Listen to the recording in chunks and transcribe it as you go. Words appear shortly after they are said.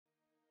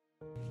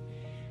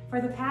For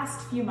the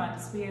past few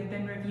months, we have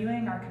been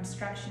reviewing our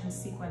construction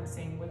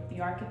sequencing with the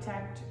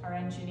architect, our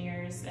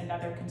engineers, and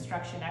other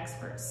construction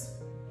experts.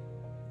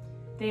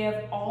 They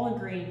have all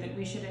agreed that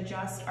we should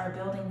adjust our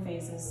building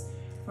phases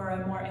for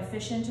a more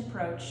efficient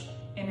approach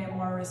and a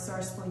more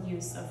resourceful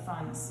use of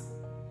funds.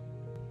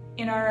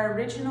 In our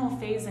original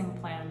phasing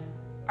plan,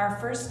 our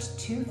first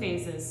 2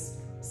 phases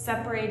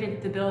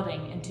separated the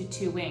building into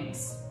 2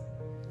 wings.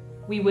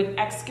 We would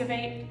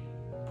excavate,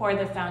 pour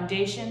the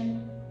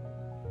foundation,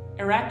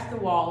 erect the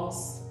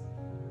walls,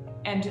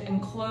 and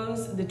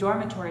enclose the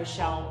dormitory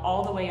shell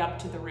all the way up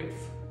to the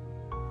roof.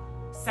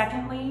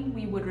 Secondly,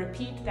 we would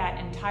repeat that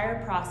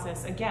entire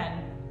process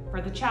again for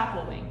the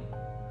chapel wing.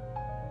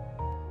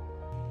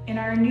 In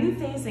our new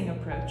phasing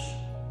approach,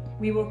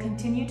 we will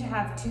continue to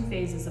have 2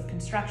 phases of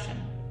construction,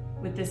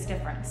 with this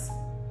difference.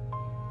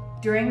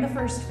 During the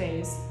first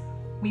phase,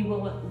 we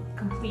will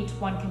complete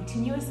one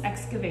continuous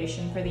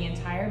excavation for the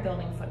entire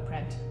building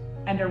footprint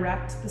and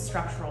erect the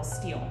structural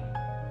steel.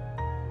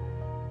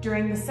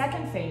 During the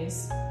second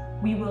phase,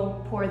 we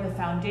will pour the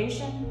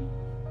foundation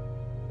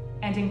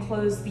and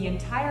enclose the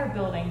entire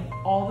building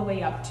all the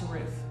way up to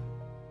roof.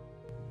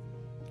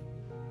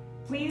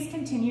 Please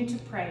continue to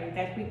pray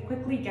that we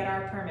quickly get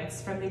our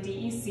permits from the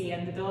DEC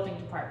and the building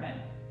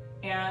department,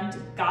 and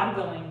God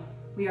willing,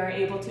 we are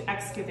able to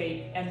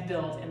excavate and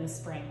build in the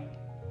spring.